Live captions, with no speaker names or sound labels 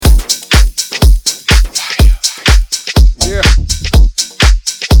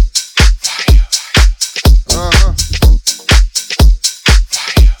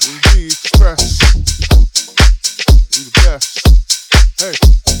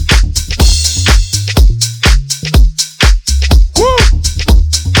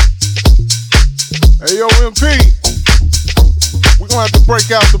Hey yo, MP, we gonna have to break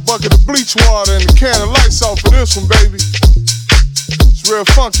out the bucket of bleach water and the can of lights off for this one, baby. It's real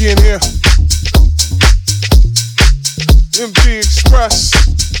funky in here. MP Express.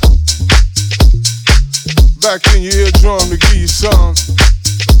 Back in your eardrum to give you some.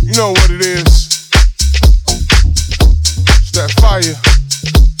 You know what it is. It's that fire.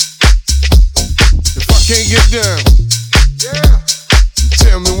 If I can't get down, yeah.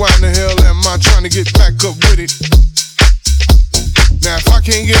 Tell me why in the hell am I trying to get back up with it? Now if I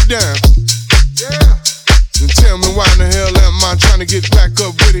can't get down, yeah. Then tell me why in the hell am I trying to get back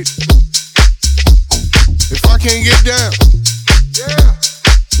up with it? If I can't get down, yeah.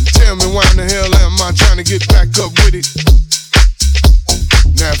 Then tell me why in the hell am I trying to get back up with it?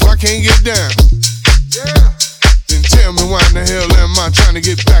 Now if I can't get down, yeah. Then tell me why in the hell am I trying to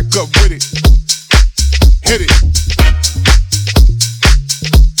get back up with it? Hit it.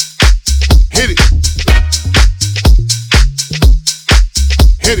 Hit it.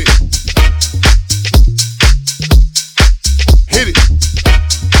 Hit it. Hit it.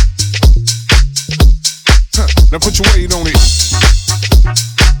 Huh. Now put your weight on it.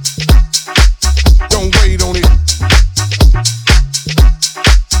 Don't wait on it.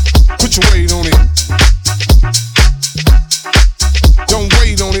 Put your weight on it. Don't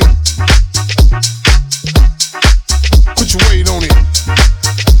wait on it. Put your weight on it.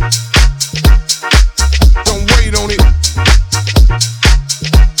 Don't wait on it.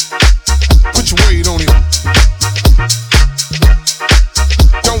 Put your weight on it.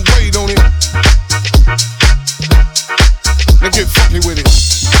 Don't wait on it. Now get funky with it.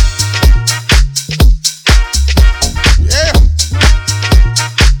 Yeah.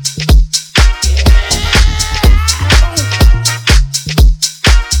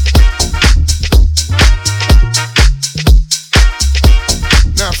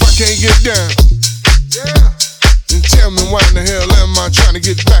 Now if I can't get down, yeah. Then tell me why in the hell am I trying to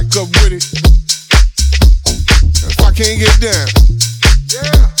get back up with it? If I can't get down,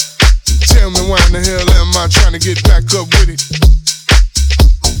 yeah. Then tell me why in the hell am I trying to get back up with it?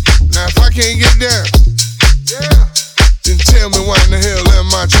 Now if I can't get down, yeah. Then tell me why in the hell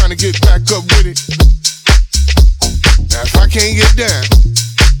am I trying to get back up with it? Now if I can't get down,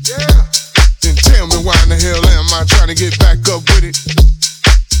 yeah. Then tell me why in the hell am I trying to get back up with it?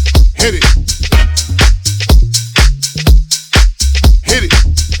 Hit it. Hit it.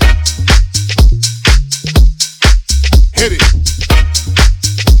 Hit it.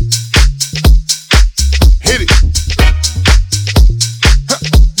 Hit it. Huh,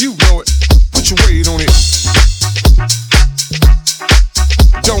 you know it. Put your weight on it.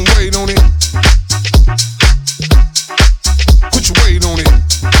 Don't wait on it. Put your weight on it.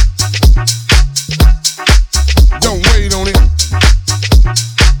 Don't wait on it.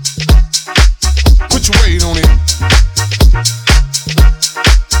 Put your weight on it.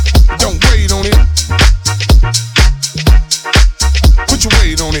 Don't wait on it. Put your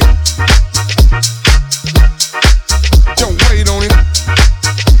weight on it. Don't wait on it.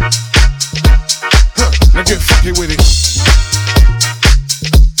 Huh, now get funky with it.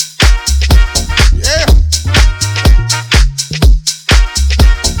 Yeah.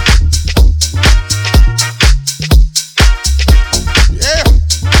 Yeah.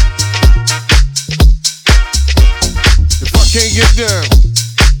 If I can't get down,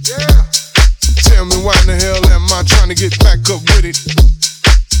 yeah. Tell me why in the hell am I trying to get back up with it?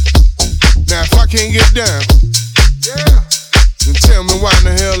 Now if I can't get down, yeah. Then tell me why in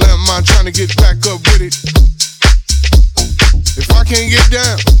the hell am I trying to get back up with it? If I can't get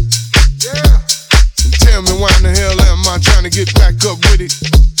down, yeah. Then tell me why in the hell am I trying to get back up with it?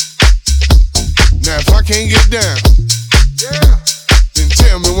 Now if I can't get down, yeah. Then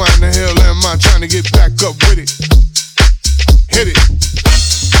tell me why in the hell am I trying to get back up with it? Hit it.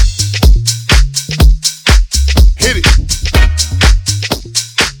 Hit it.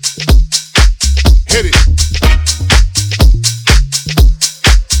 Hit it.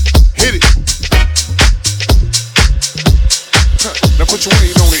 Hit it. Huh, now put your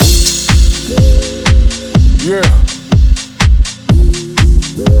weight on it. Yeah.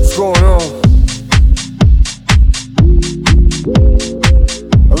 What's going on?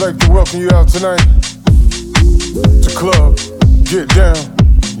 I'd like to welcome you out tonight to Club Get Down.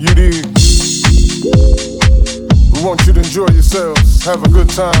 You dig? We want you to enjoy yourselves, have a good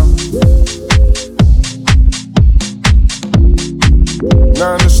time. Now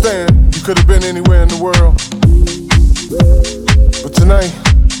I understand you could have been anywhere in the world, but tonight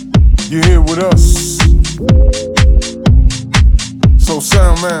you're here with us. So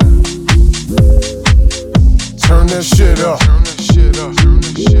sound man, turn that shit up. Turn that shit up. Turn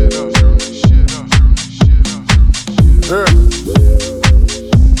that shit up. Turn that shit up. Yeah.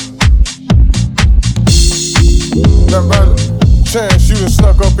 Now by the chance you done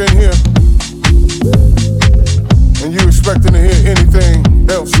snuck up in here and you expecting to hear anything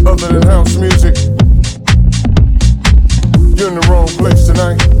else other than house music, you're in the wrong place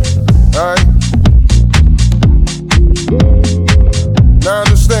tonight, alright? Now I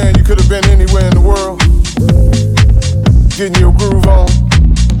understand you could have been anywhere in the world, getting your groove on,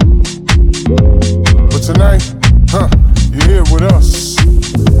 but tonight, you're here with us,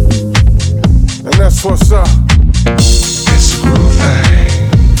 and that's what's up. It's a groove thing,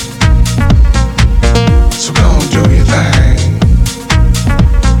 so go and do your thing.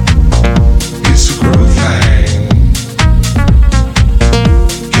 It's a groove thing,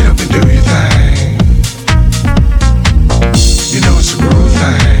 get up and do your thing. You know it's a groove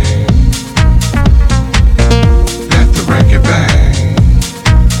thing, let the record bang.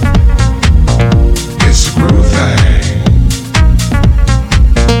 It's a groove thing,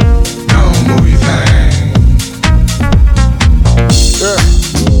 don't move your thing. Yeah,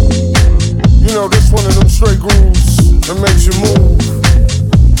 you know this one of them straight grooves that makes you move.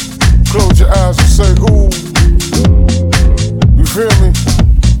 Close your eyes and say ooh. You feel me?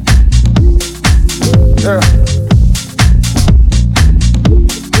 Yeah.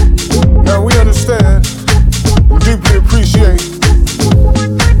 Now we understand and deeply appreciate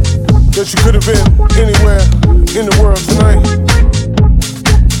that you could have been anywhere in the world tonight,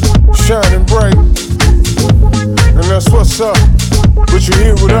 shining bright, and that's what's up. But you're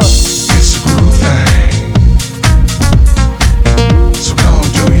here with us. It's a groove thing, so go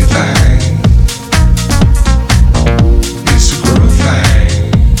and do your thing. It's a groove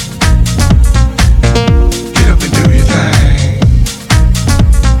thing, get up and do your thing.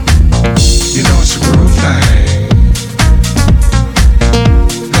 You know it's a groove thing,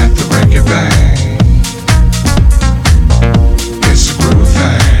 let the record bang. It's a groove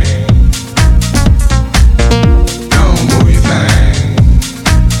thing, don't move your thing.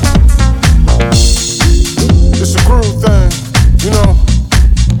 It's a groove thing, you know.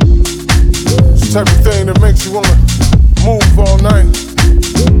 It's the type of thing that makes you wanna move all night,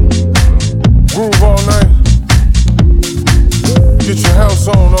 groove all night, get your house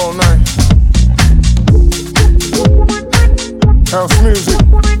on all night. House music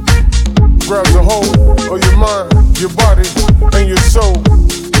grabs a hold of your mind, your body, and your soul.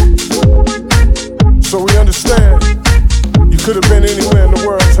 So we understand you could have been anywhere in the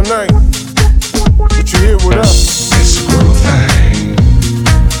world tonight, but you're here with us. It's a groove thing,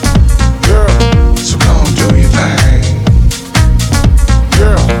 Yeah, so go and do your thing.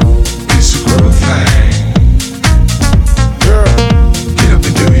 yeah, It's a groove thing, yeah, get up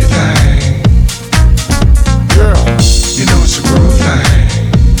and do your thing. yeah, You know it's a groove thing,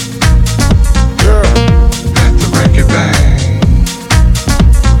 yeah, let the record bang.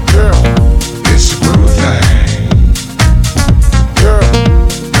 yeah, It's a groove thing, yeah,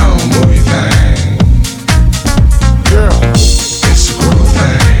 don't move your thing. yeah. It's a groove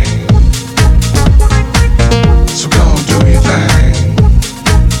thing, so go and do your thing.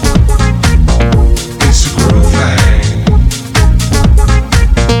 It's a groove thing,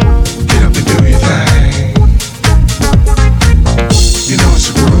 get up and do your thing. You know it's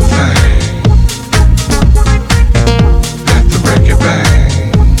a groove thing, let the record bang.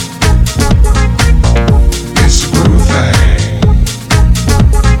 It's a groove thing,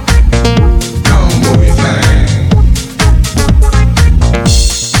 don't move your thing.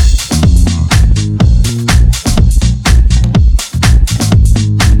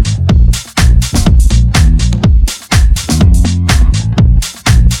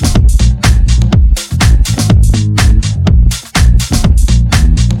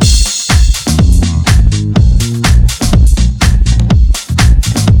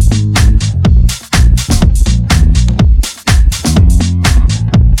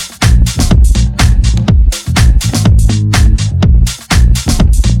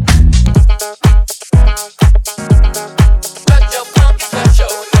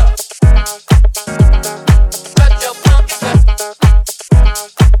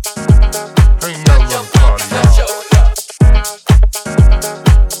 Ain't nothing wrong with party, y'all.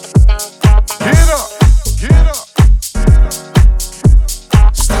 Get up, get up.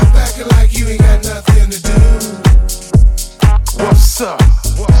 Stop acting like you ain't got nothing to do. What's up?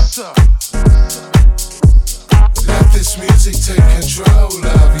 What's up? Let this music take control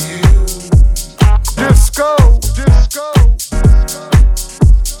of you. Disco, disco.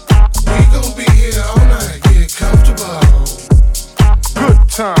 We gon' be here all night, get comfortable. Good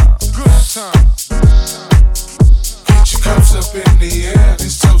time, good time. Get your cups up in the air,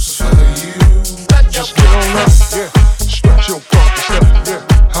 this toast is for you. Just get on up, yeah. stretch your funky step,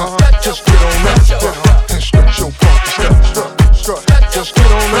 yeah, just get on up, and stretch your funky step, strut, just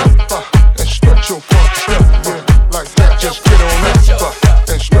get on up, and stretch your funky step, yeah, like that, just get on up,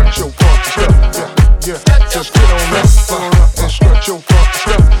 and stretch your funky step, yeah, just get on up, and stretch your funky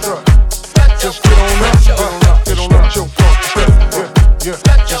step, just get on up, get on up your funky step, yeah,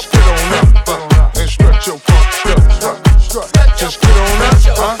 just get on up, and stretch your funky step, strut, just get on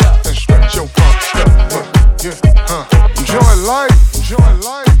up, and stretch your funky step, yeah, enjoy life,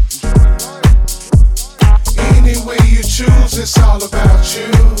 Any way you choose, it's all about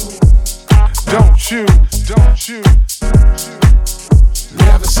you. don't you,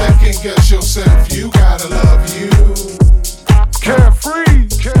 Never second guess yourself, you gotta love you. carefree,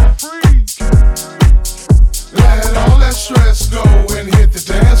 Let all that stress go and hit the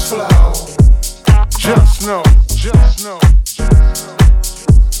dance floor. just know,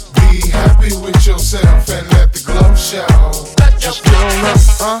 Be happy with yourself and let the glow show. just get on up,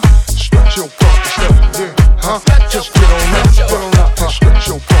 stretch your funky step, yeah, just get on up, and stretch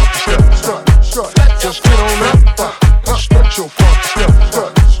your funky step, strut, just get on up, and stretch your funky step,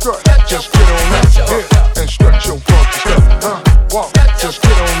 strut, just get on up, yeah, and stretch your funky step, walk, just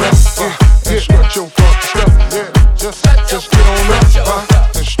get on up, yeah, and stretch your funky step, yeah, just get on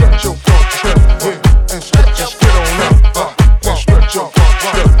up, and stretch your funky step, yeah, and just get on up, and stretch your funky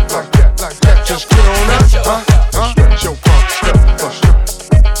step, like that, just get on up, and stretch your funky step,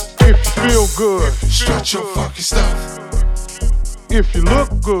 if you feel good, Stretch your funky stuff. if you look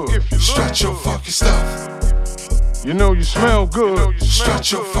good, Stretch your funky stuff. you know you smell good,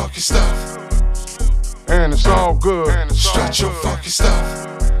 Stretch your funky stuff. and it's all good. Stretch your funky stuff.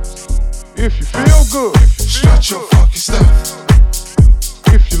 If you feel good, Stretch your funky stuff.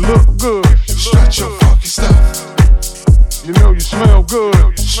 if you look good, Stretch your funky stuff. you know you smell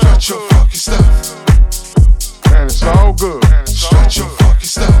good, Stretch your funky stuff. and it's all good. Stretch your funky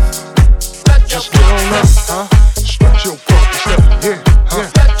stuff. Just get on up, stretch your funky step, yeah,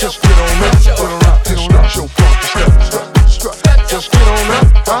 just get on up, and stretch your funky step, strut, just get on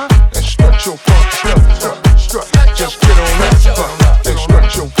up, and stretch your funky step, strut, just get on up, and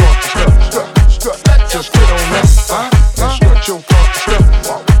stretch your funky step, strut, just get on up, and stretch your funky step,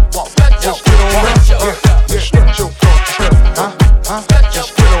 walk, just get on up, yeah, and stretch your funky step,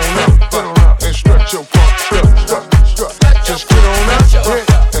 just get on up, and stretch your funky step, strut, just get on up,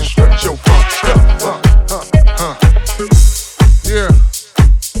 yeah, and stretch your funky step, yeah.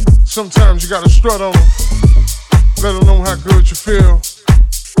 Sometimes you gotta strut on them, let them know how good you feel,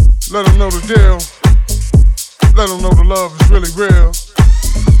 let them know the deal, let them know the love is really real.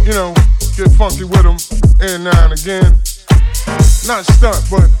 You know, get funky with them every now and again. Not stunt,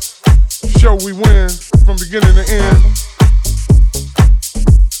 but show we win from beginning to end.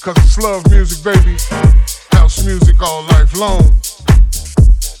 Cause it's love music, baby, house music all life long.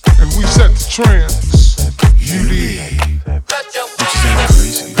 And we set the trends, you did. Bitches act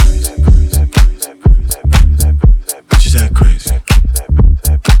crazy. Bitches act crazy.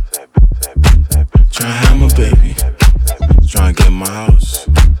 Tryna have my baby. Tryna get in my house.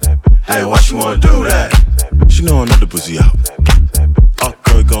 Hey, why she wanna do that? She know another pussy out. Oh,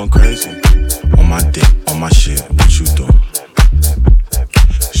 girl going crazy. On my dick, on my shit. What you doing?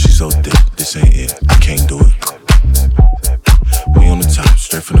 She so thick, this ain't it. I can't do it. We on the top,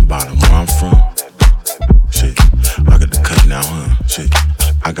 straight from the bottom. Where I'm from. Shit, I got the cut now, huh? Shit,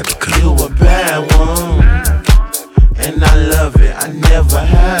 I got the cut. You a bad one, and I love it. I never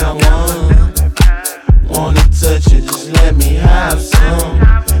had one. Wanna touch it, just let me have some.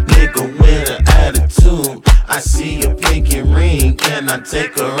 Nigga with an attitude. I see your pinky ring. Can I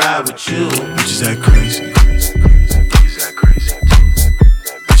take a ride with you? Bitches act crazy. Bitches act crazy.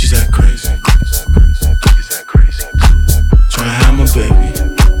 Bitches act crazy. Bitches act crazy. Tryna have my baby.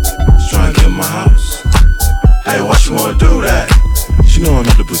 Tryna get in my house. Hey, why she wanna do that? She know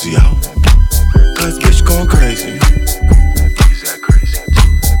another pussy out. Cause bitch going crazy. Bitches act crazy.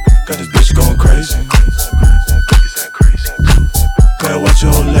 Got this bitch going crazy. Bitches act crazy. Gotta watch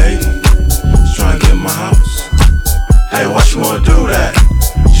your old lady. She's tryna get in my house. Hey, why she wanna do that?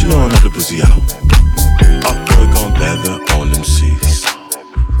 She know another pussy out. Up boy gon' leather on them seats.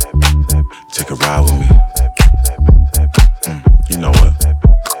 Take a ride with me. You know what?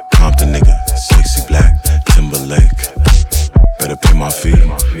 Compton nigga, sexy black, Timberlake. Better pay my fee.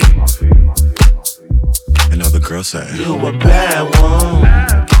 And other girls say, You a bad one,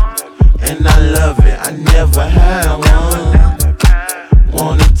 and I love it. I never had one.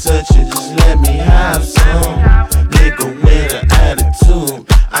 Wanna touch it, just let me have some. Nigga with an attitude.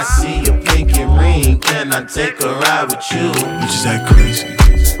 I see your pinky ring. Can I take a ride with you? bitches act crazy.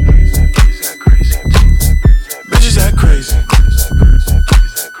 Bitches act crazy. Bitches act crazy.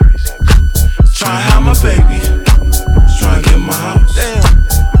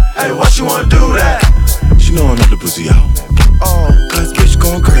 pussy out. Oh, cause bitch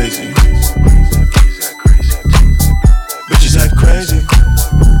going crazy. Bitches act crazy.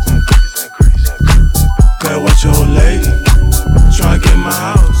 Gotta watch your old lady try to get in my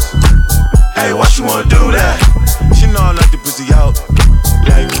house. Hey, why she wanna do that? She know I like the pussy out.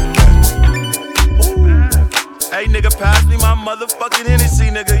 Like, hey, nigga, pass me my motherfucking Hennessy,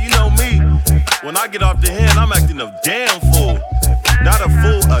 nigga. You know me. When I get off the hand, I'm acting a damn fool. Not a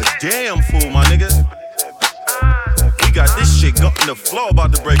fool, a damn fool, my nigga. We got this shit on the floor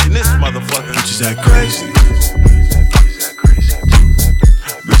about to break in this motherfucker. bitches act crazy.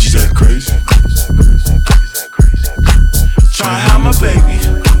 Bitches act crazy. Tryna have my baby.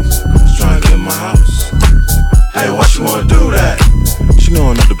 Tryna get in my house. Hey, why she wanna do that? She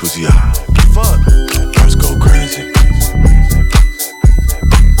know another pussy out. Fuck. Girls go crazy.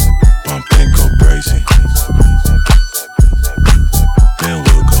 Bump and go crazy. Then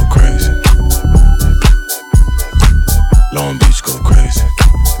we'll go crazy. Long Beach go crazy.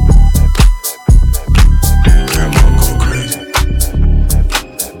 Paramount go crazy.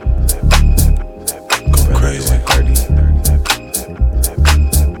 Go crazy.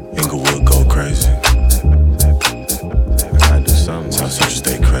 Inglewood go crazy. I gotta do something. South Central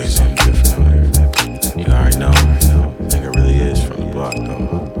stay crazy. You already know. Nigga really is from the block, though.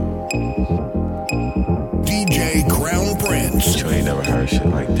 DJ Crown Prince. You ain't never heard shit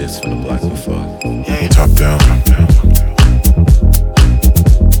like this from the block before. Top down.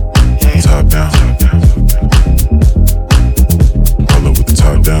 Top down. Roll up with the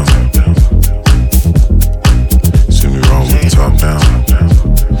top down. See me wrong with the top down.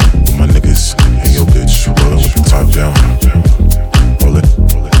 With my niggas and your bitch. Roll up with the top down. Roll it.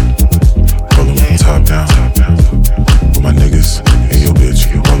 Roll up with the top down. With my niggas and your bitch.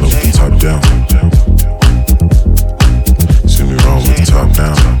 Roll up with the top down. See me wrong with the top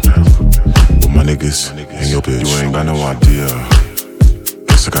down. With my niggas and your bitch. You ain't got no idea.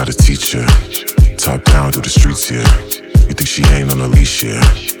 Guess I gotta teach ya. Top down through the streets here. You think she ain't on a leash here?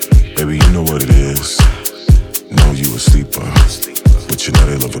 Baby, you know what it is. Know you a sleeper, but you know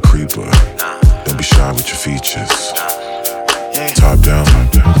they love a creeper. Don't be shy with your features. Top down.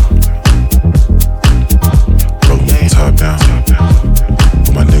 Rollin' with the top down.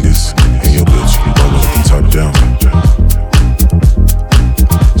 With my niggas and your bitch. Rollin' with the top down.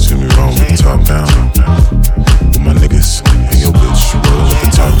 See me wrong with the top down. With my niggas and your bitch. Rollin' with the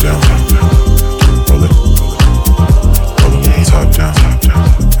top down. Roll it. Rollin' with the top down.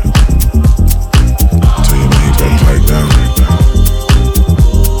 Tell your man he better pipe down.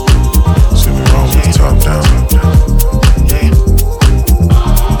 See me wrong with the top down.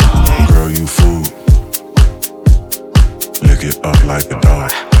 Girl, you fool. Lick it up like a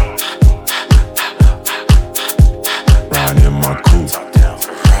dog. Riding in my coupe.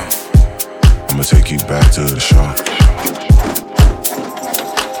 I'ma take you back to the shop.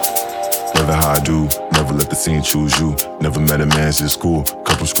 Never how I do, never let the scene choose you. Never met a man since school,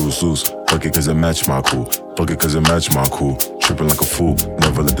 couple screws loose. Fuck it cause it match my cool, fuck it cause it match my cool. Tripping like a fool,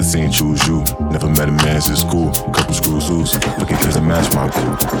 never let the scene choose you. Never met a man since school, couple screws loose. Fuck it cause it match my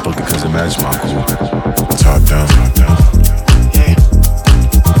cool, fuck it cause it match my cool. Top down, top down.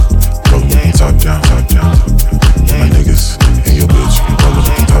 Rollin' with the top down, top down. My niggas and your bitch, rollin'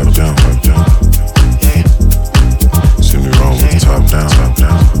 with the top down, top down. See me wrong with the top down, top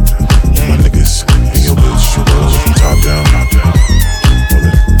down. My niggas and your bitch, rollin' with the top down, top down. Roll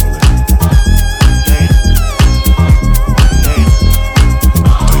it, roll it.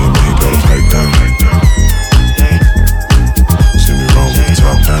 Tell your man he better pipe down. See me wrong with the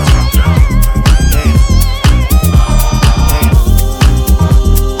top down, top down.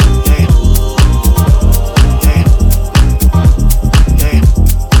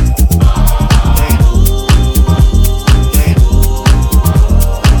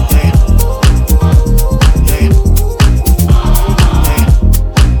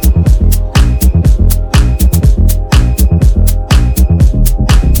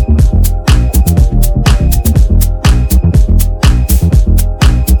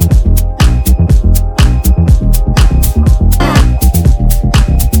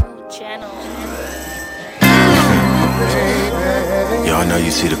 Y'all know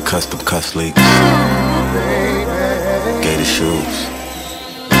you see the custom cuff leaks. Gator shoes.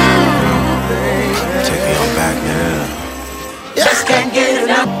 Take me on back now. Just can't get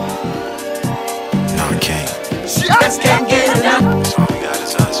enough. No, I can't. Just can't get enough. That's all we got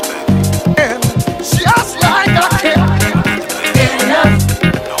is us, baby. Just like I can't get enough.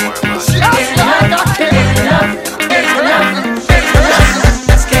 Don't worry about it. Just like I can't get enough. Get enough.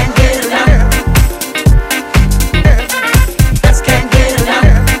 Just can't get enough. Just can't get enough.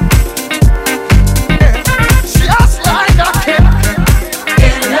 Just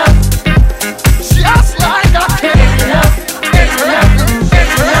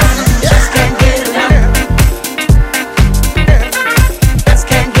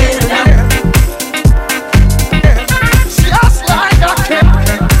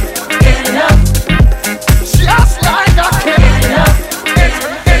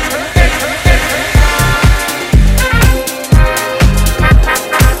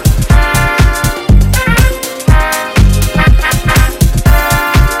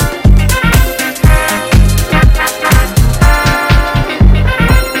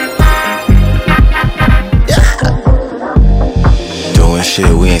shit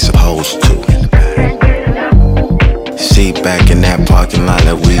we ain't supposed to. Seat back in that parking lot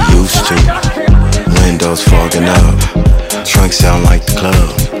that we used to. Windows fogging up, trunk sound like the club.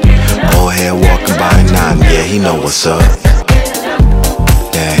 Old head walking by nodding, yeah, he know what's up.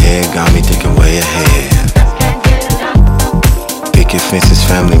 That head got me thinking way ahead. Picket fences,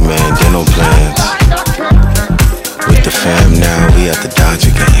 family man, dental plans. With the fam now, we at the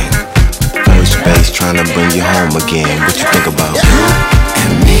Dodger game. First base trying to bring you home again. What you think about? You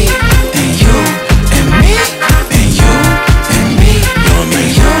and me and you and me and you and me. You and me,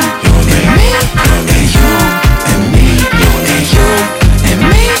 you and me, and you and me, you and you and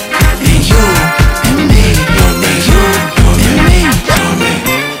me and you and me, you and me, you and me, you and me.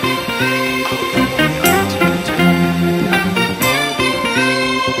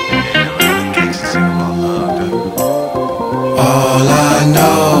 All I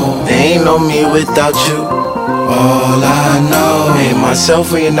know, there ain't no me without you. All I know, ain't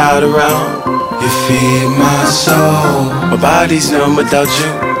myself when you're not around. You feed my soul, my body's numb without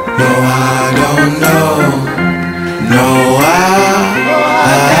you. No, I don't know. No,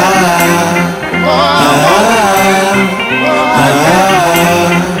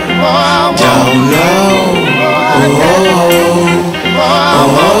 don't know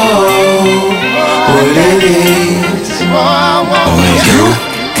what it is. you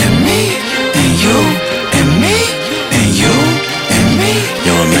and me and you and me and you and me,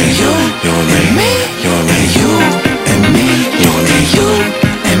 You and me, you you and me, you and me, you and me, you and me, you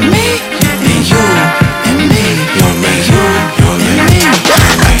and me and you and me, you and me, you you and me, and me,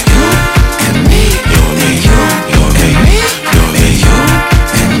 you and me, you and me, you you and me, you and me, you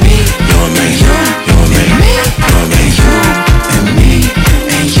and me, you and me, you you and me, and me, you and me, you and me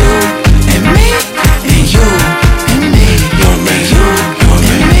and you and me and you and me, you and me, you you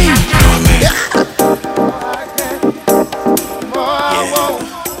and and me, me. you and me. More I want,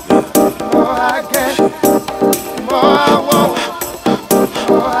 more I get.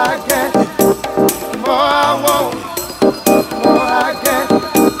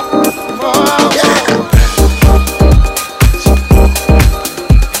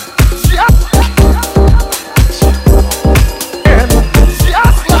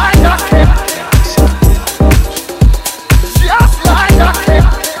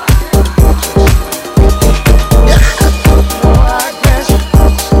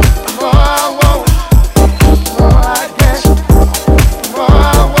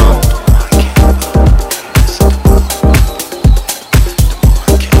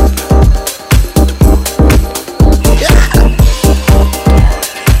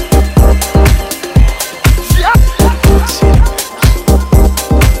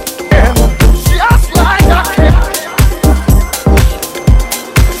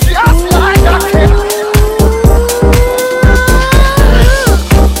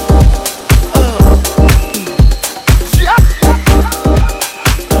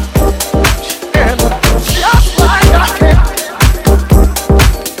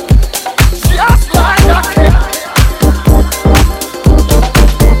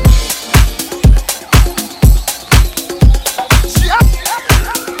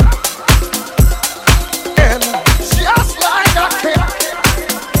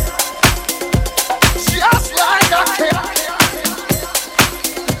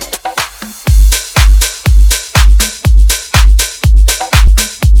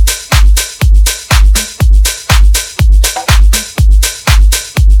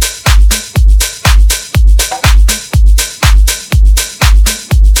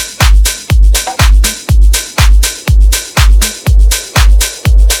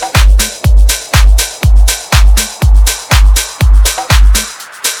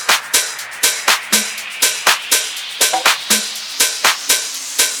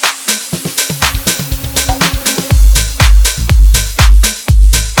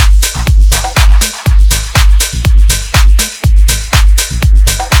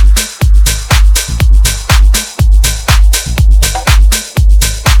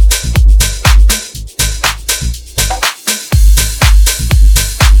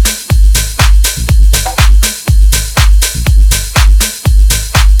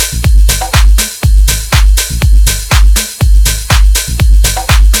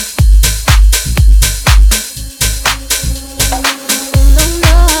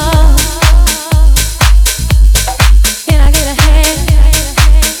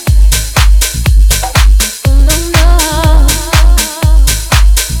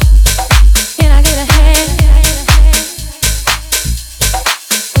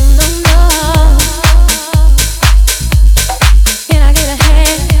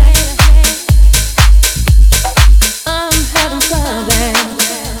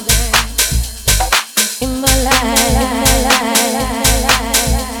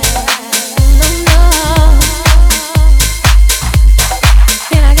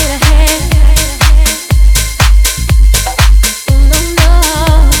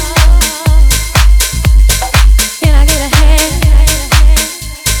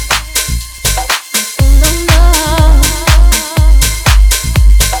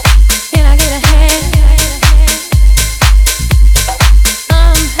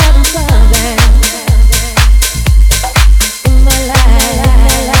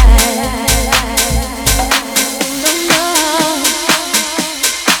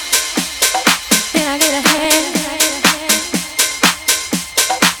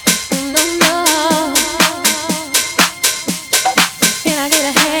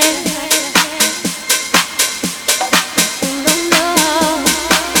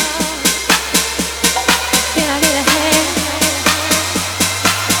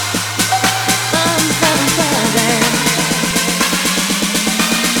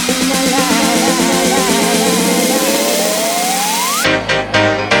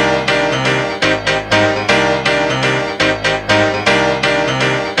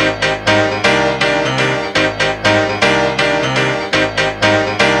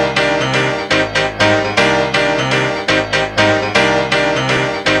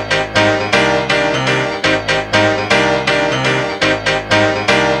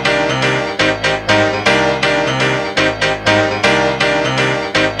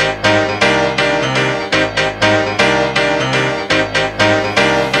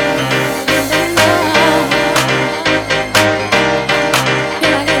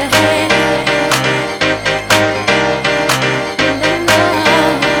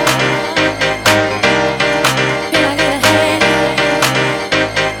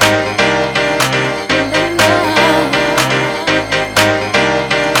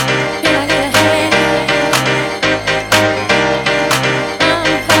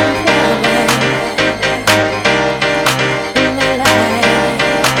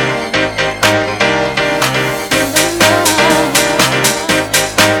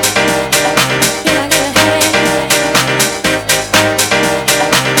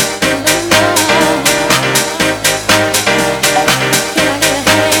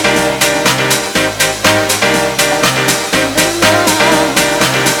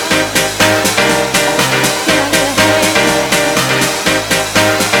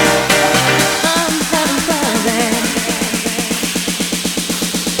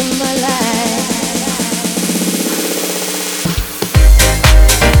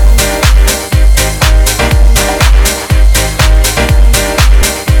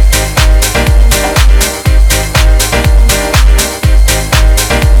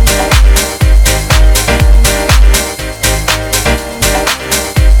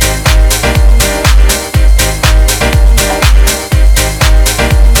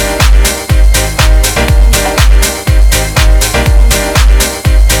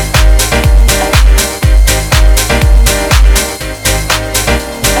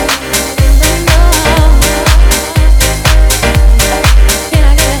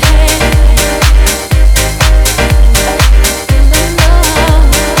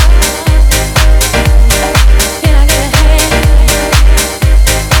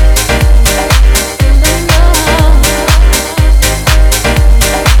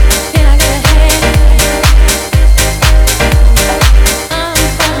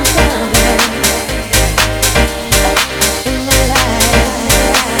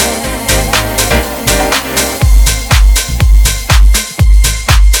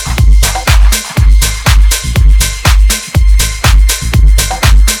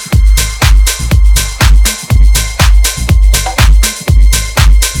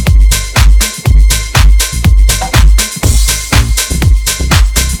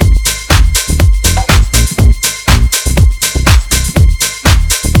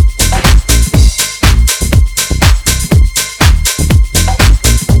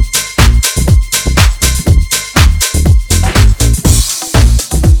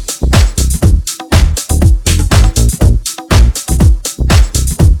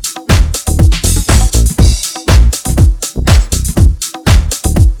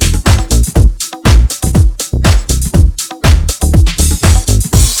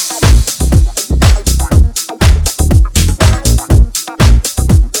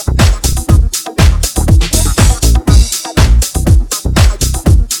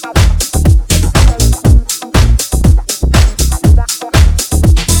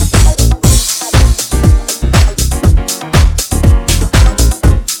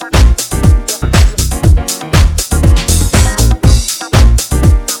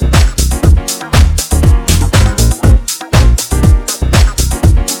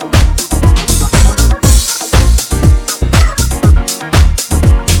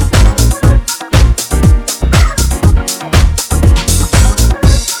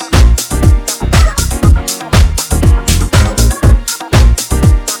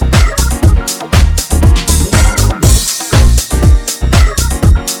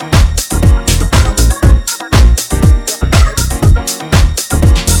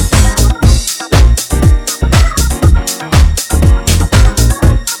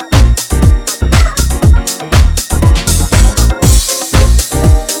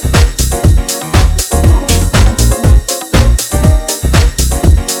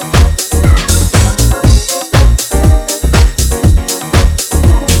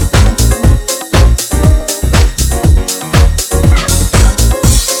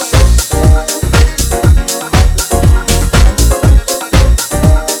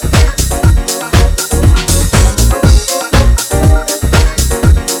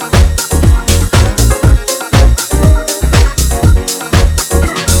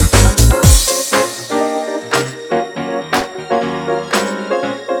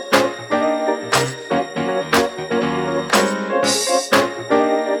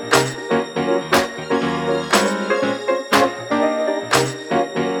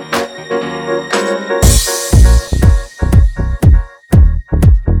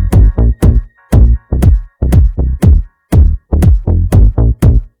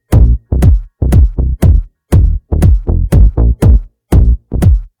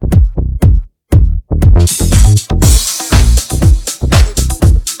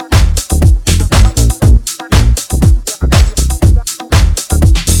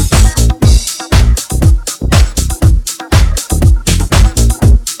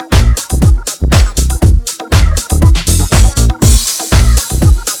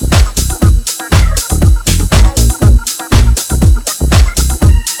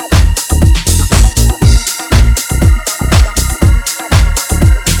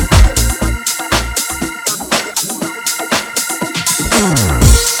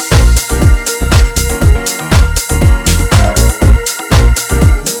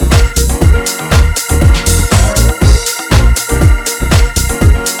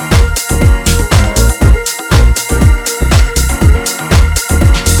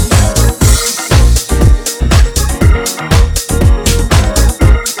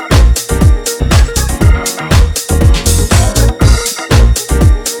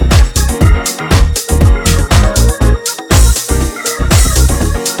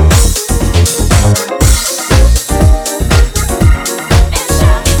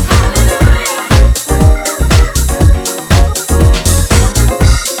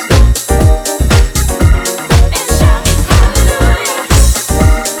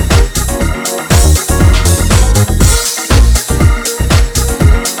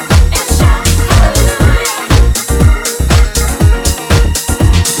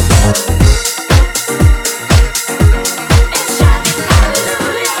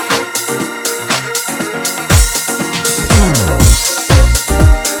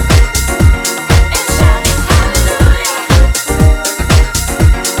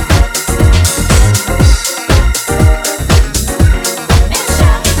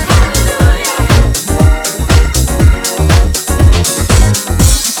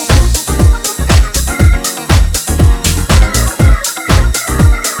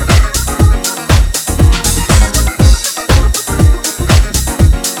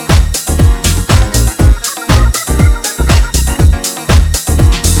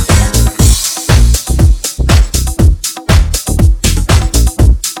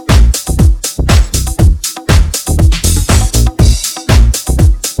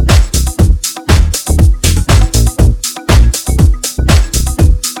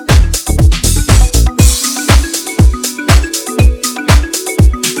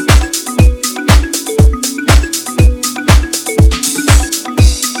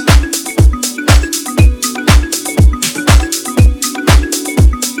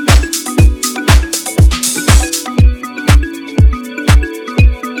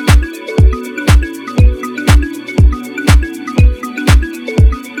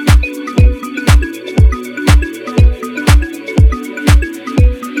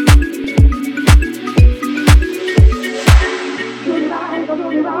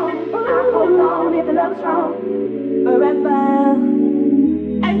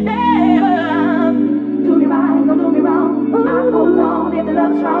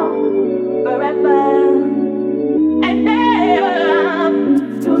 love strong forever and ever.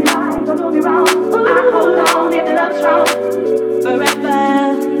 Do you right, don't do me wrong. I hold on if the love strong forever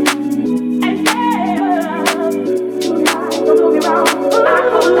and ever. Do you right, don't do me wrong. I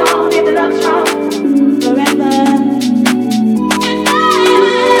hold on if the love strong forever.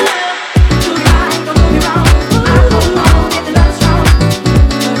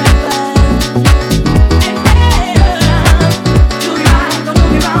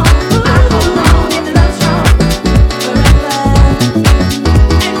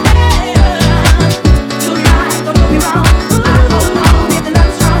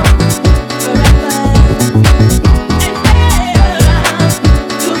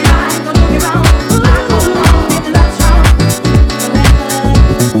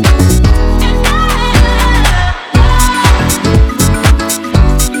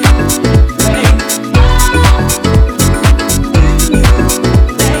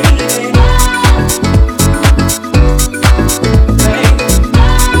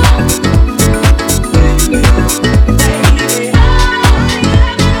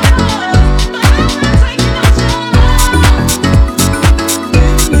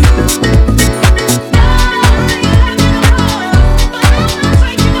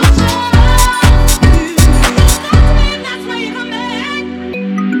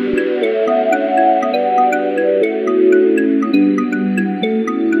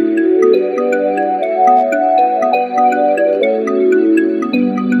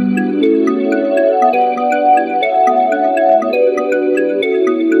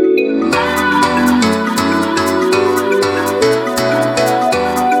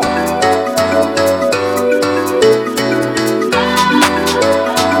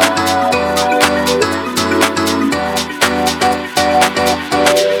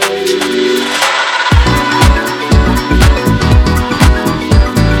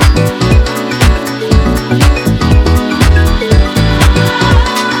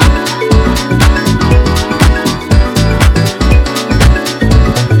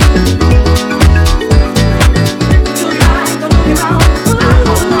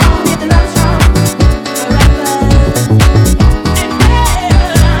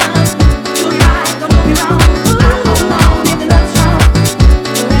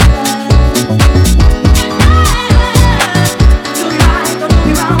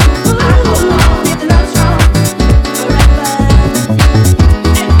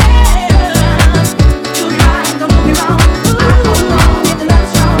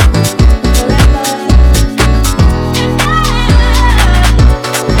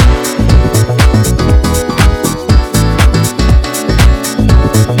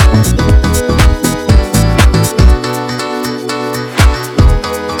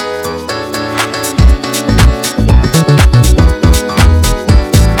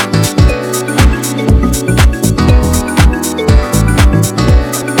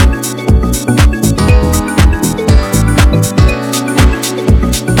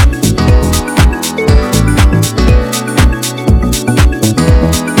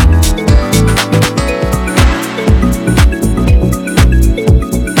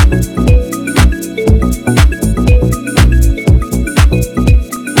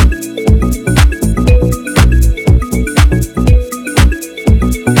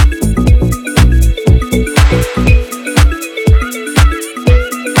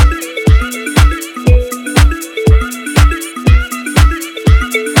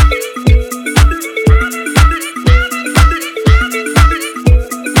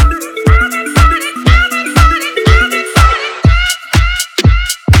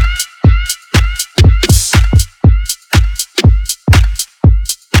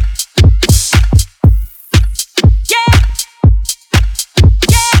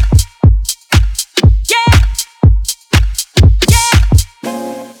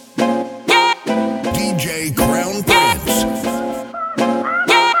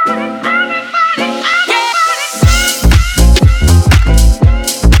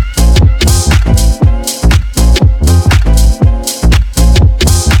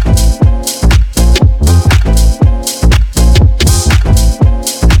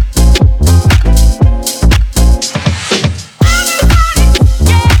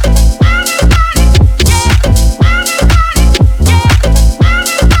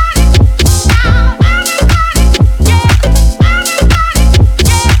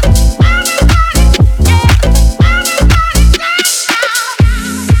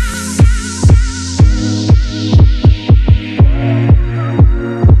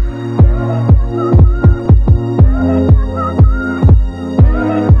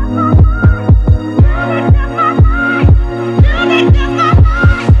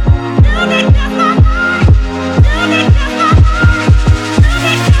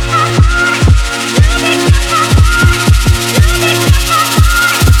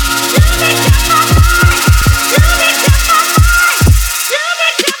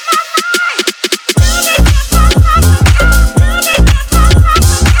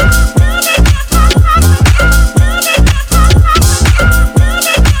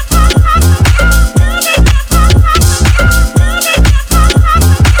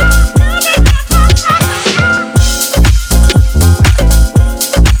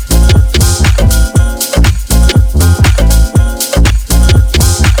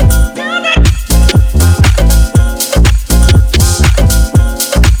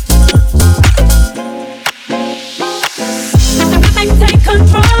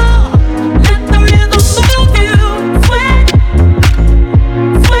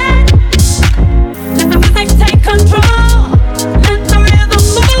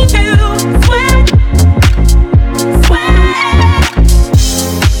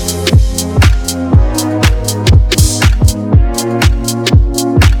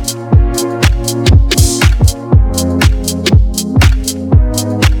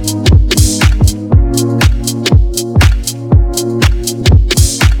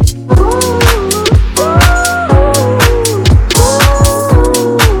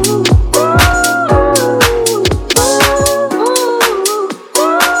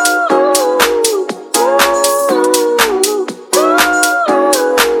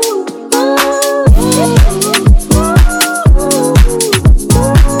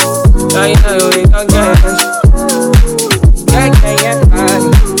 I know it again.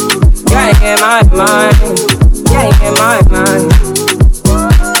 Yeah, my mind. Yeah, my mind.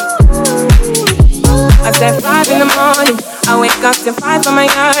 I said 5 in the morning, I wake up to 5 for my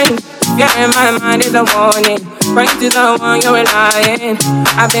yearning. Yeah, in my mind is a warning. Pray to the one you're relying.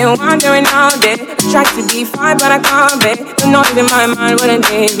 I've been wandering all day, tried to be fine but I can't be. The noise in my mind wouldn't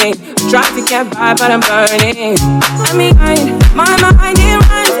leave me. Try to get by but I'm burning. I mean, my mind it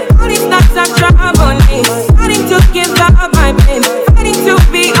runs. All these thoughts are troubling me. Starting to give up my pain, fighting to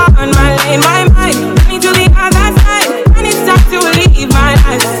be on my lane. My mind running to the other side, and it's time to leave my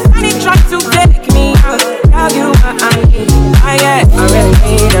life. And it tries to take me out. Tell you what I need. I really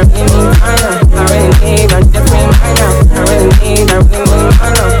need a feeling right now. I really need a different right now. I really need a feeling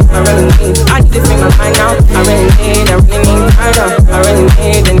right now. I need to free my mind now. I really need a feeling right now. I really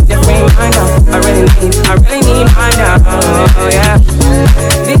need a different right now. I really need right now. Oh yeah.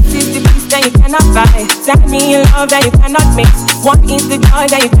 This is the peace that you cannot buy. Send me a love that you cannot mix. One is the joy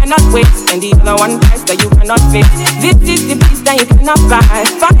that you cannot waste, and the other one price that you cannot fix. This is the peace that you cannot buy.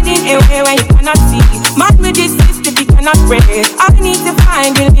 Finding a way where you cannot see. Man with this system you cannot break. I need to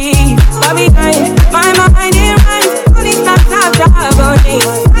find relief. But behind my mind it runs. All these thoughts are troubling.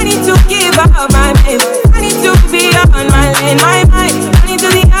 I need to give up my pain. I need to be on my lane. My mind running to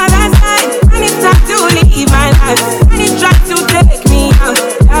the other side. I need time to leave my life. And it tries to take me out.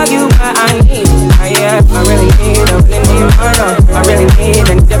 Tell you what I need. I really need a feeling right now. I really need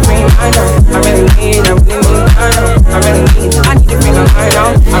a different right now. I really need a feeling right now. I need to free my mind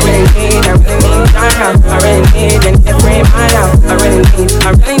now. I really need a feeling right now. I really need a different right now. I really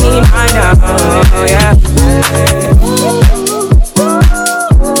need right now. Oh yeah.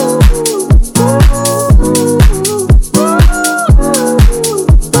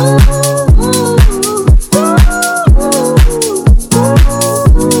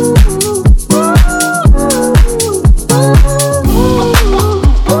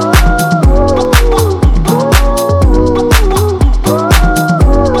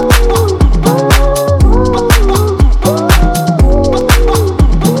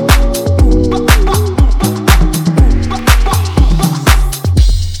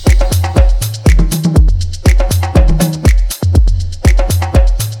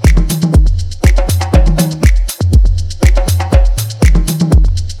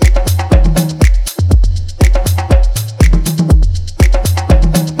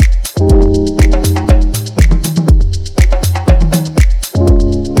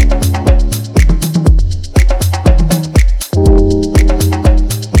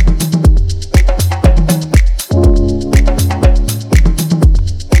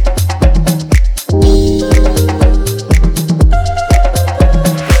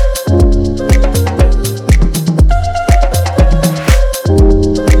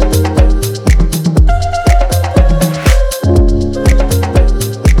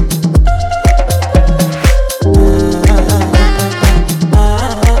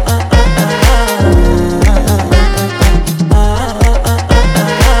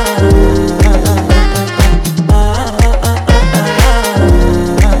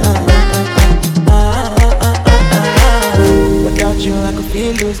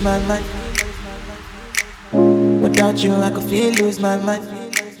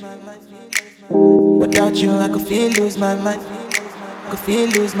 Lose my mind.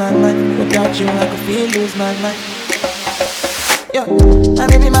 Without you, I could feel lose my mind. Yeah, I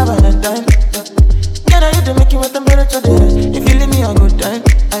may be my Valentine. Can I hit to make you with temperature there? If you leave me a good time,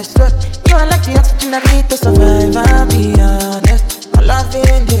 I swear you are like the oxygen I need to survive. I'll be honest, my love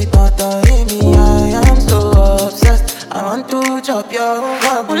in the thought of me. I am so obsessed. I want to chop your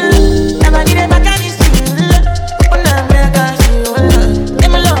heart. Never need a mechanism. Open up, make I see you.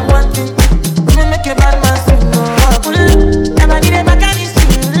 Give me love one thing. Let me make you bad man sing. Never need a mechanism.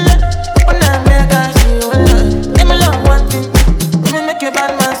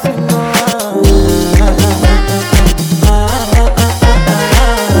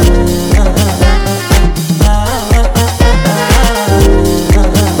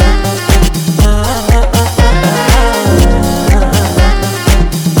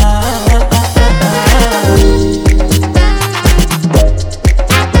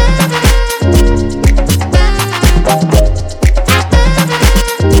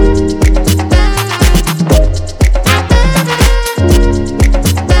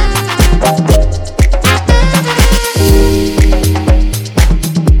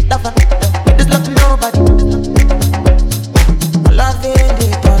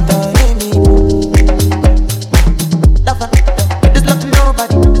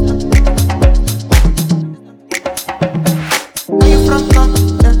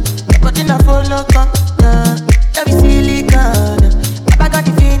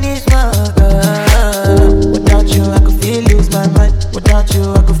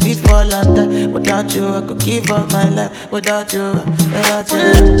 without you, without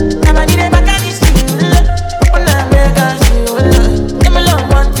you. Never need a back at this thing. When I make a see, give me love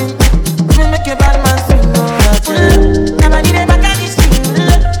one thing. Me make a bad man sing, no, without you. Never need a back at this thing.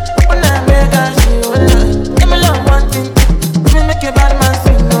 When I make a see, give me love one thing. Me make a bad man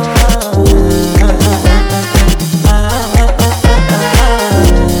sing, no.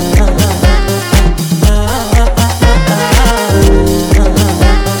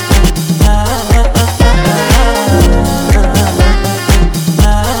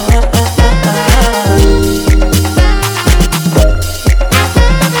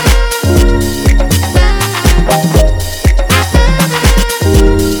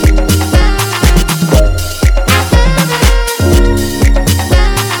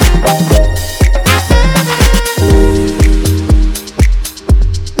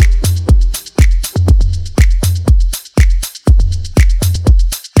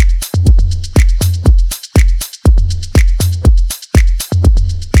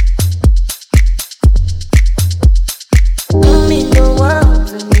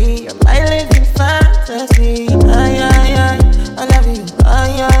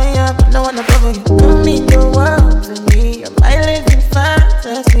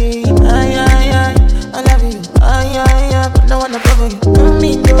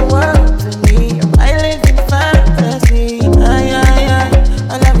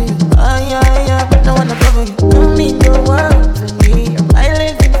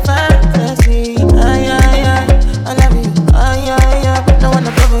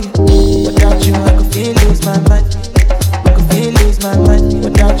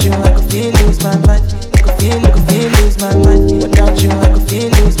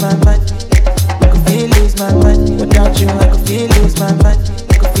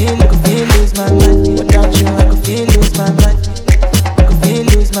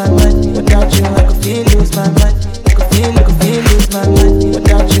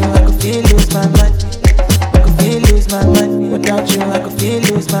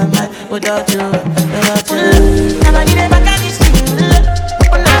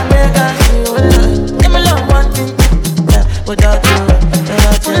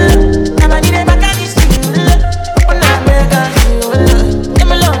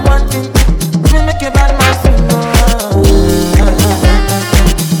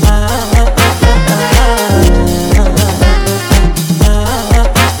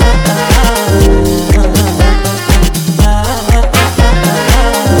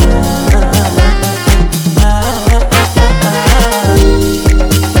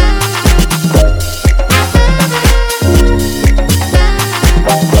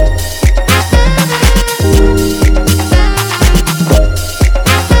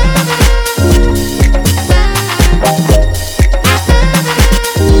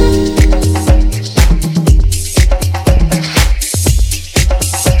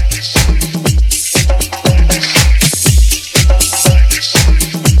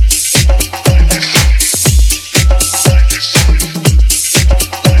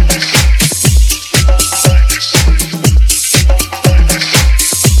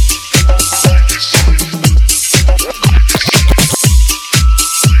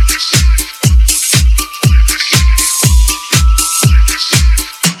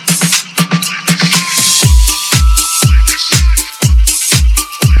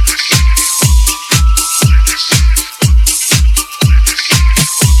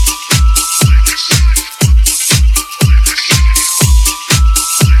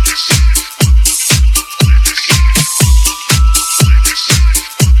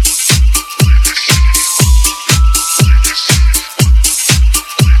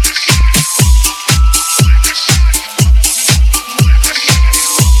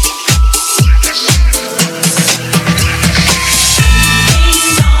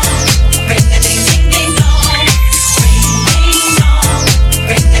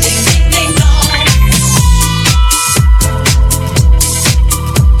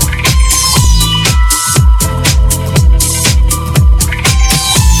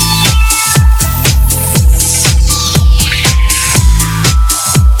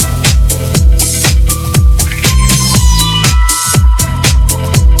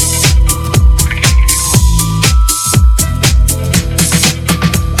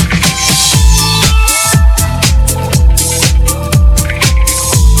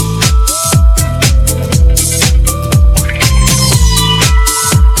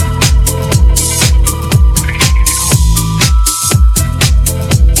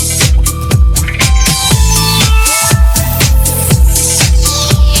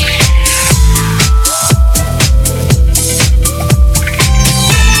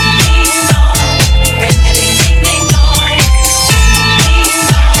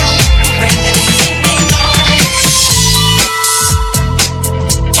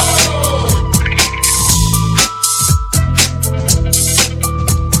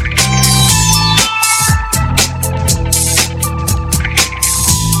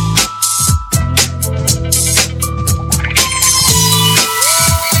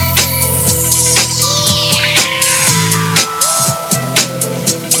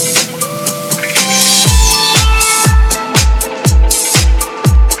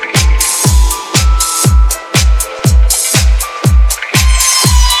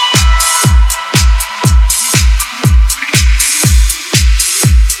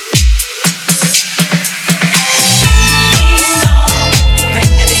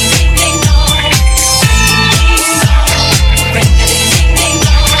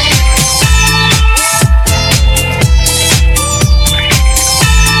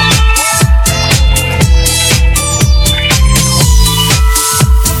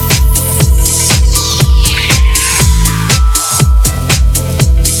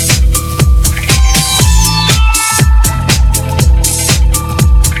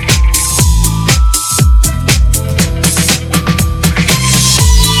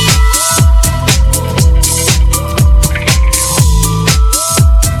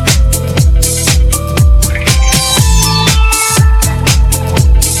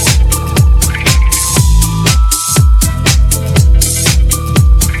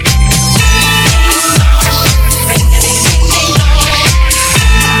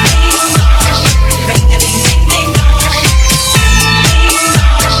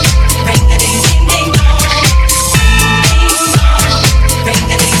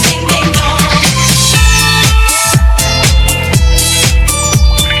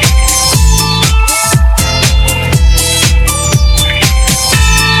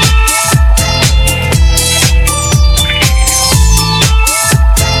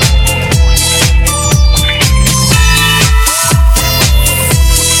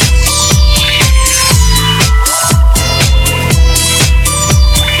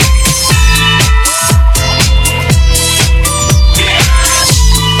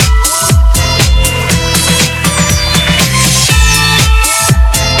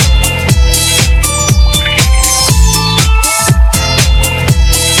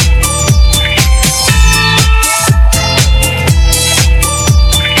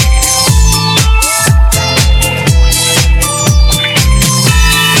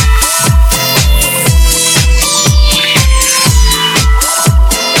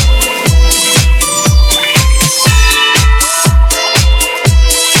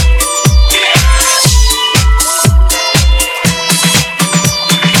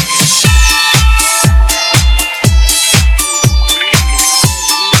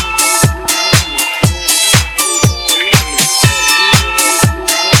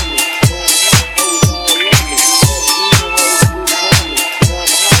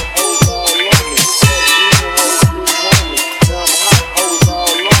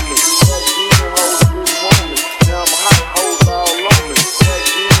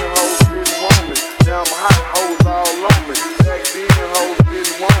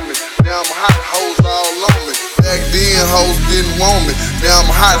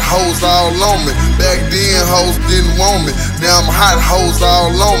 hot hoes all on me. Back then hoes didn't want me. Now I'm hot hoes all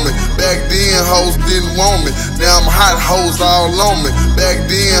on me. Back then hoes didn't want me. Now I'm hot hoes all on me. Back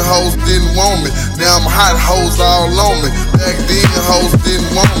then hoes didn't want me. Now I'm hot hoes all on me. Back then hoes didn't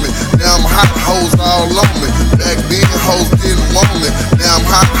want me. Now I'm hot hoes all on me. Back then hoes didn't want me. Now I'm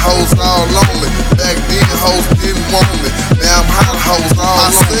hot hoes all on me. Back then hoes didn't want me. Now I'm hot hoes all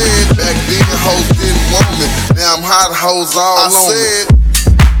on me. Back then hoes didn't want me. Now I'm hot hoes all on me.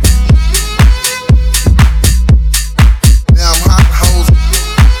 Now I'm hot hoes all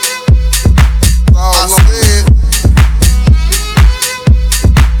on me.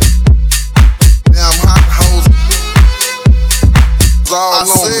 Now I'm hot hoes all on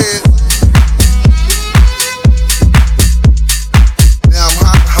me. Now I'm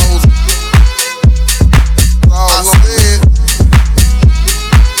hot hoes all on me.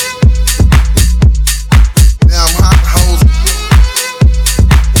 Now I'm hot hoes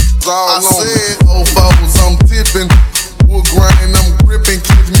all on me. Old foes, I'm tipping. Wood grain, I'm gripping.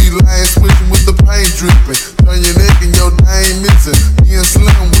 Catch me lane switching with the paint dripping. Turn your neck and your name missing. Me and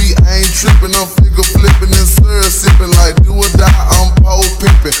Slim, we ain't tripping. I'm figure flipping and syrup sipping. Like do or die, I'm pole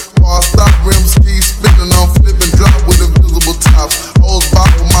pimping. Car stop, rims keep spinning. I'm flipping, drop with invisible tops. Hoes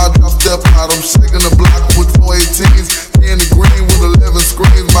bop with my drop step out. I'm shaking the block with 418s. Candy green with 11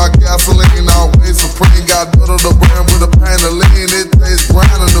 screens. My gasoline always supreme. Got butter the brand with a pan of lean. It tastes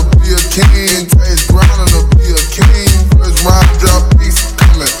grinding to be a king. Tastes grinding to be a king. First round drop piece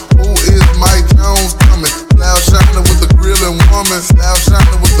coming. Who is Mike Jones coming? Loud shining with the grilling woman. Loud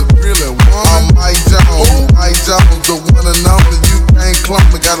shining with the grilling woman. I'm Mike Jones. Mike Jones, the one and only. You can't clump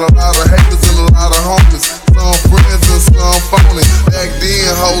me. Got a lot of haters and a lot of homies. Some friends and some phony. Back then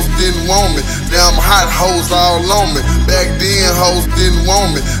hoes didn't want me. Now I'm hot hoes all on me. Back then hoes didn't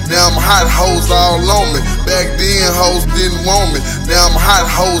want me. Now I'm hot hoes all on me. Back then hoes didn't want me. Now I'm hot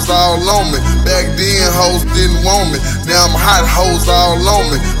hoes all on me. Back then hoes didn't want me. Now I'm hot hoes all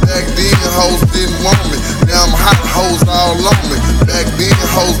on me. Back then hoes didn't want me. Now I'm hot hoes all on me. Back then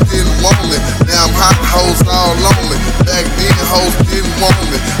hoes didn't want me. Now I'm hot hoes all on me. Back then hoes didn't want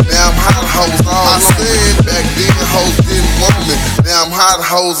me. Now I'm hot hoes all on me. Back then hoes didn't want me. Now I'm hot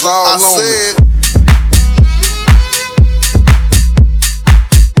hoes all on me.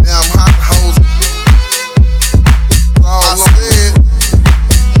 Now I'm hot hoes all on me.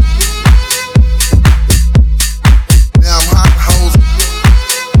 Now I'm hot hoes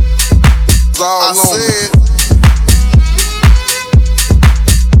all on me. Now I'm hot hoes all on me.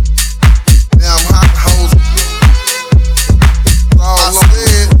 Now I'm hot hoes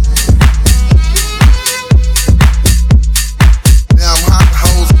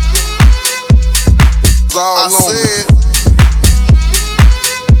all on me.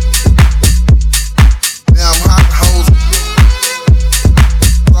 Now I'm hot hoes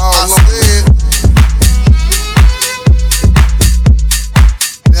all on me.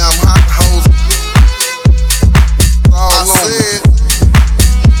 Now I'm hot hoes all on me.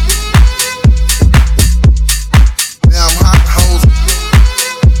 Now I'm hot hoes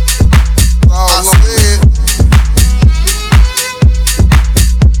all on me.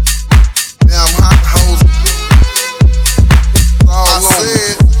 Now I'm hot hoes all on me.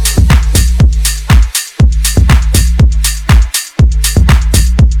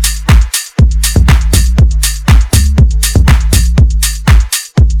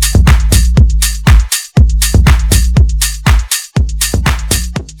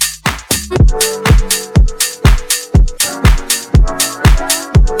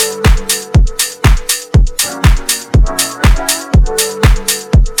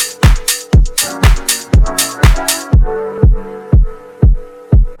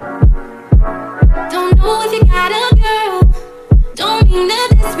 Don't know if you got a girl. Don't mean to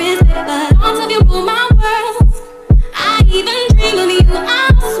disrespect, but thoughts of you rule my world. I even dream of you, I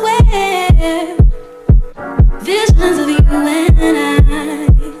swear. Visions of you and I.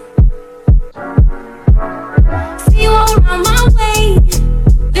 See you all around my way.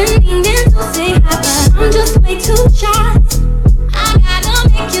 Been needing to say hi, but I'm just way too shy. I gotta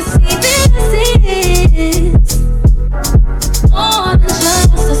make you see this is more than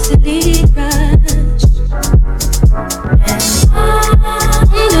just a silly crush. And I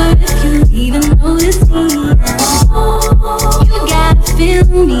wonder if you even notice me. You gotta feel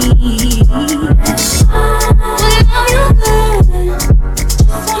me. Without you, good.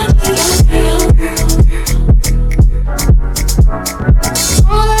 Just wanna be your girl.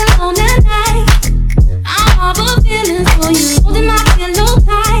 All alone at night, I harbor feelings for you, holding my pillow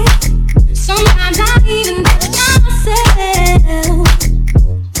tight. Sometimes I even catch myself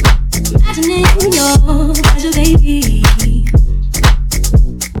imagining your pleasure, baby.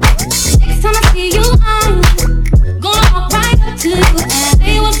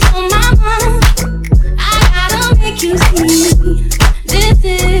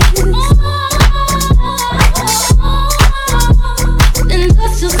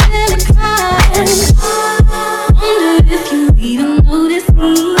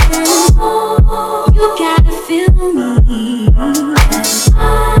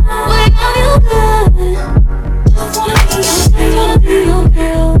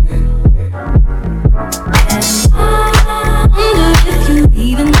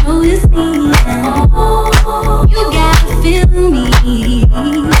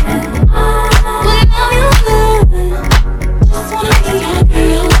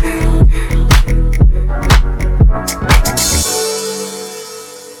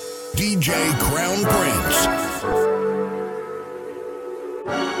 DJ Crown Prince.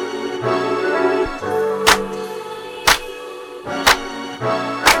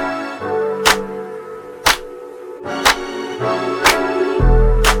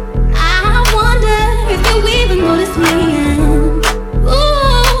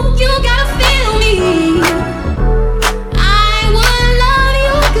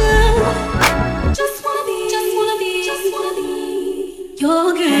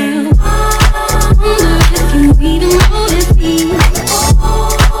 Your girl, I wonder if you even notice me.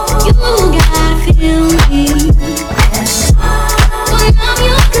 You gotta feel me. When I'm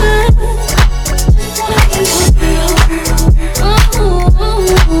your girl, just wanna be your girl.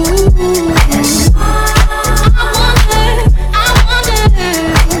 I wonder,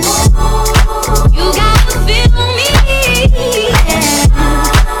 you gotta feel me.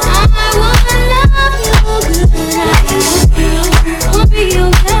 I wanna love you good. I'll be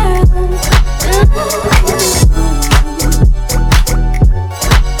your girl.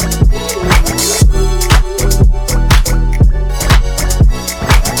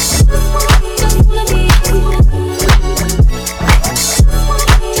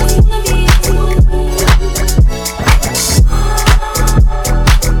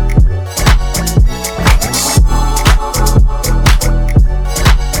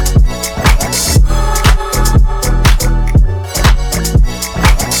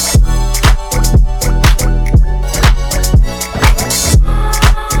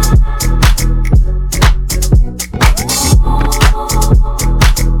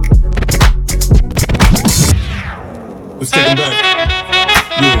 Let's take 'em back.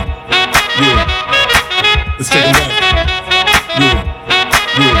 Yeah, yeah. Let's take 'em back. Yeah,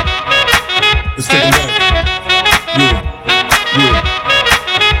 yeah. Let's take 'em back. Yeah, yeah.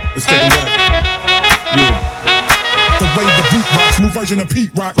 Let's take 'em back. Yeah. The way the beat rocks, new version of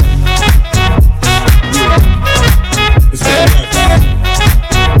Pete Rock. Yeah. Let's take 'em back.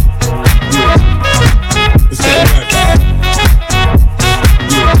 Yeah. Let's take 'em back.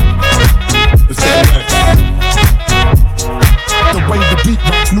 Yeah. Let's take 'em back. The way the beat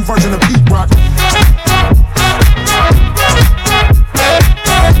rocks, new version of Pete Rock.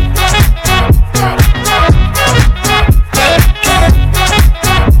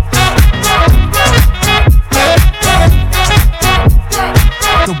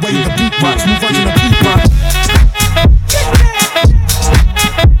 The way the beat rocks, new version of Pete Rock.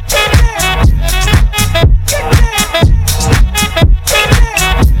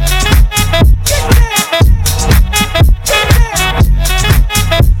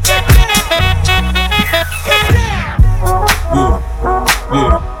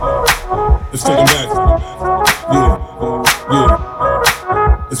 Let's take 'em back. Yeah, yeah.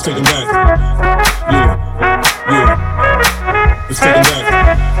 Let's take 'em back. Yeah, yeah. Let's take 'em back.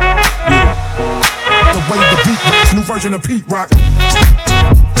 Yeah. The way the beat rocks, new version of Pete Rock.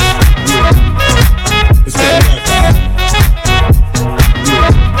 Yeah. Let's take 'em back. Yeah.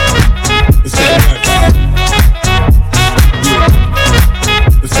 Let's take 'em back. Yeah.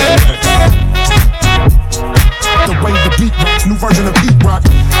 Let's take 'em back. The way the beat rocks, new version of Pete Rock.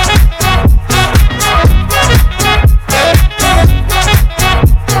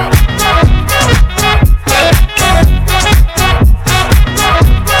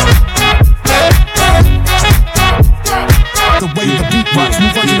 The way the beat rocks, new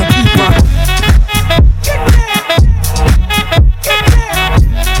version of Pete Rock.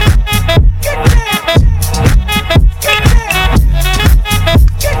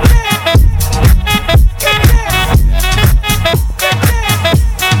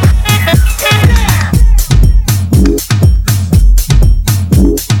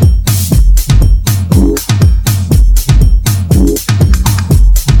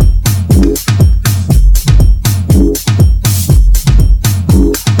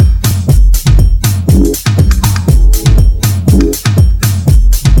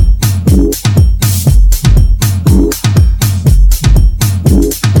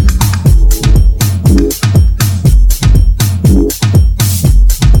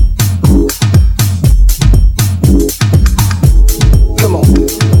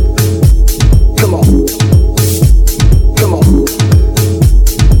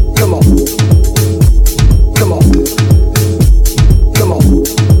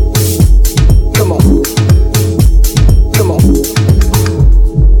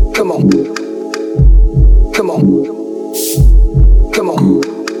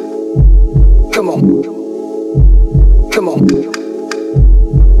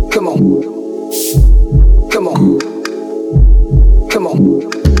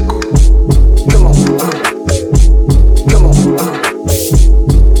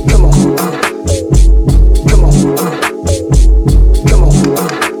 Come on.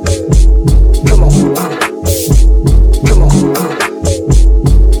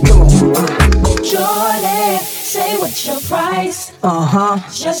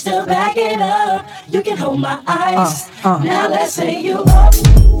 Just to back it up, you can hold my eyes. Now let's say you up, up,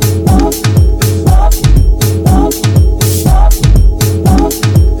 up, up, up, up, up,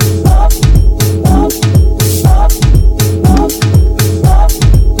 up,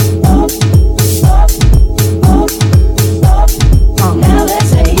 up, up. Now let's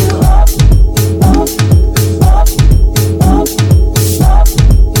say you up, up, up, up, up,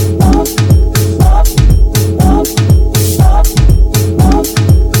 up, up,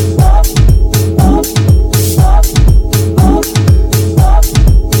 up,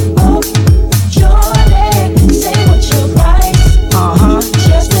 up, Jordan, say what's your price?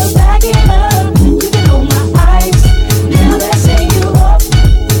 Just to back it up, you can hold my eyes. Now let's say you up,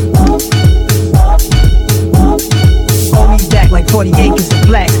 up, up, up. Hold me back like 40 acres of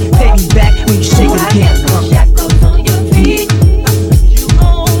black. Take me back when you shake it again. Shackles on your feet, you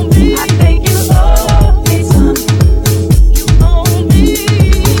own me. I think you owe me some. You own me.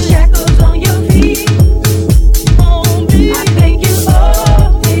 Shackles on your feet, you own me. I think you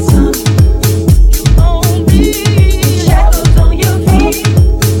owe me some. You own me. Shackles on your feet, you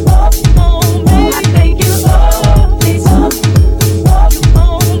own me. I think you owe me some. You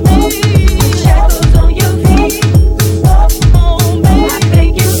own me. Shackles on your feet, you own me. I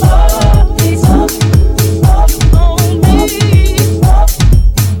think you owe me some.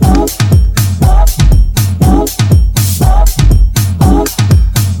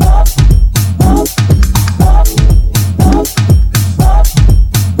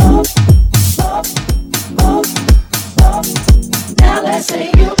 Now let's say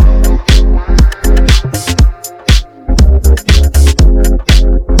you.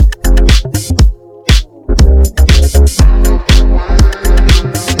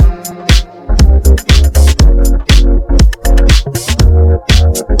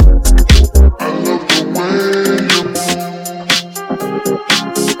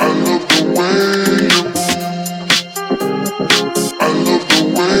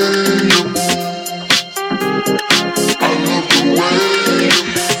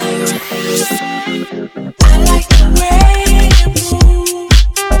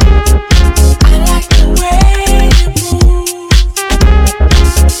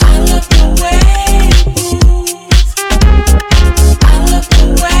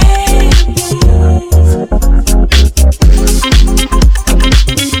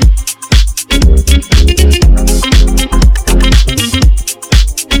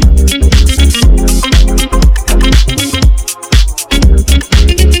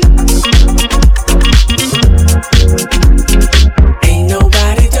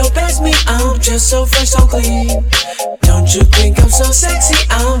 So fresh, so clean. Don't you think I'm so sexy?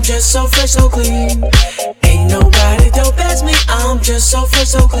 I'm just so fresh, so clean. Ain't nobody dope as me. I'm just so fresh,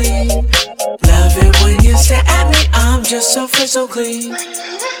 so clean. Love it when you stare at me. I'm just so fresh, so clean.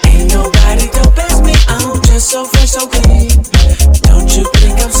 Ain't nobody dope as me. I'm just so fresh, so clean. Don't you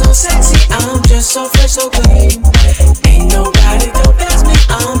think I'm so sexy? I'm just so fresh, so clean. Ain't nobody dope as me.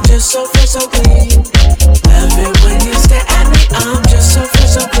 I'm just so fresh, so clean. Love it when you stare at me. I'm just so fresh,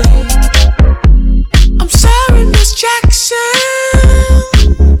 so clean. I'm sorry, Miss Jackson.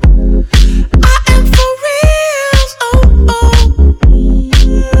 I am for real. Oh, oh.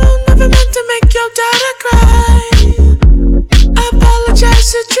 Never meant to make your daughter cry. I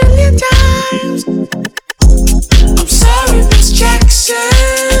apologize a trillion times. I'm sorry, Miss Jackson.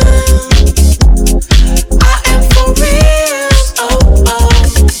 I am for real. Oh, oh.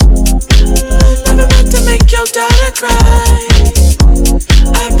 Never meant to make your daughter cry.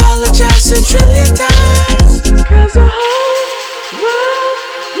 I apologize a trillion times. 'Cause the whole world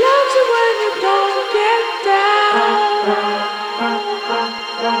loves you when you don't get down.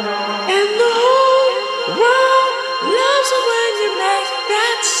 And the whole world loves you when you make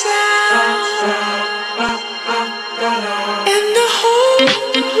that sound. And the whole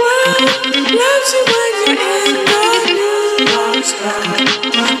world loves you when you're in the news.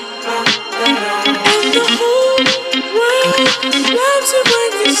 And the whole world loves you when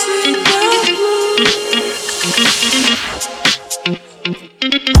you sing the blues.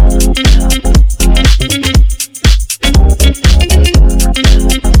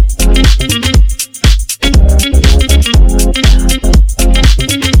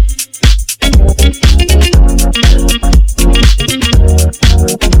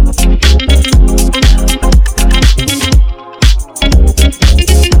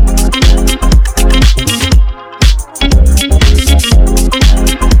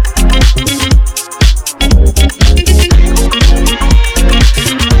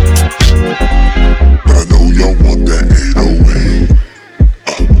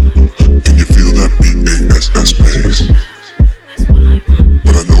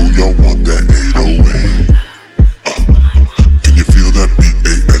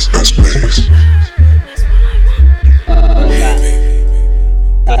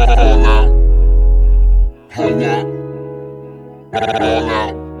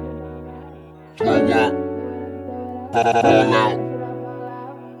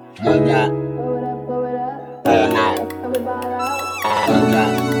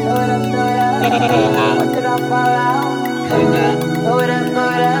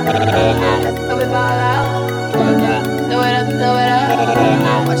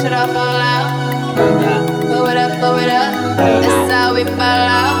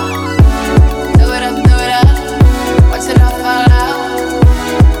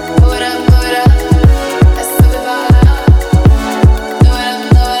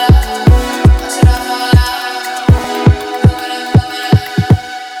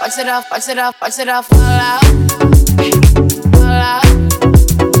 Watch it off, fall out, fall out,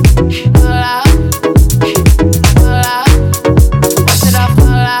 fall out, fall out. Watch it off,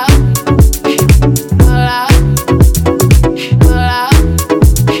 fall out, fall out, fall out, fall out,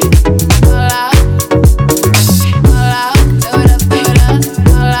 fall out. Do it up, fall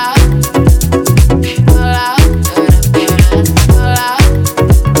out, fall out, do it up, fall out,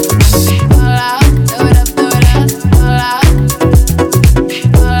 fall out, do it up, fall out.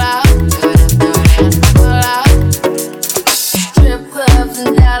 Strip clubs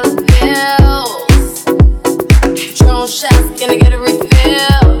and dollar bills, Patron shots, gonna get a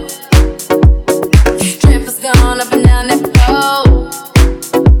refill. Strippers gone up and down that pole.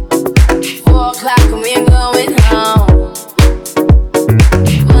 4 o'clock and we ain't going home.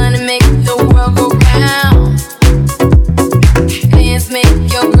 Money make the world go round. Dance make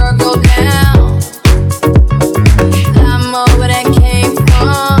your girl go down. I'm over that came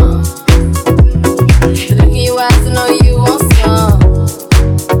from. Look in your eyes, I know you want some.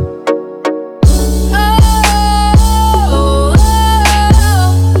 Oh,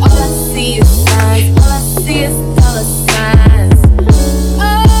 all I see is signs. All I see is dollar signs.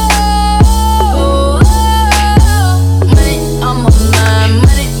 Oh, money on my mind.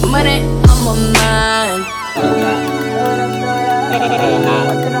 Money on my mind.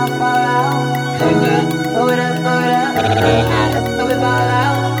 Watch it all fall out. Throw it up, throw it up. Let's throw it all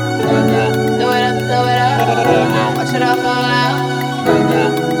out. Throw it up, throw it up. Watch it all fall out.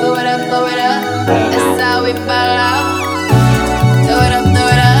 Throw it up, throw it up. That's how we fall out. Throw it up, throw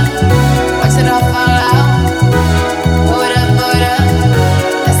it up. Watch it all fall out. Throw it up, throw it up.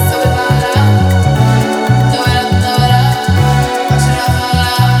 That's how we fall out. Throw it up, throw it up. Watch it all fall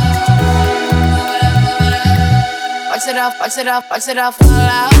out. Throw it up, throw it up. Watch it off, watch it off, watch it all fall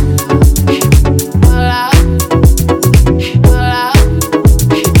out. Fall out.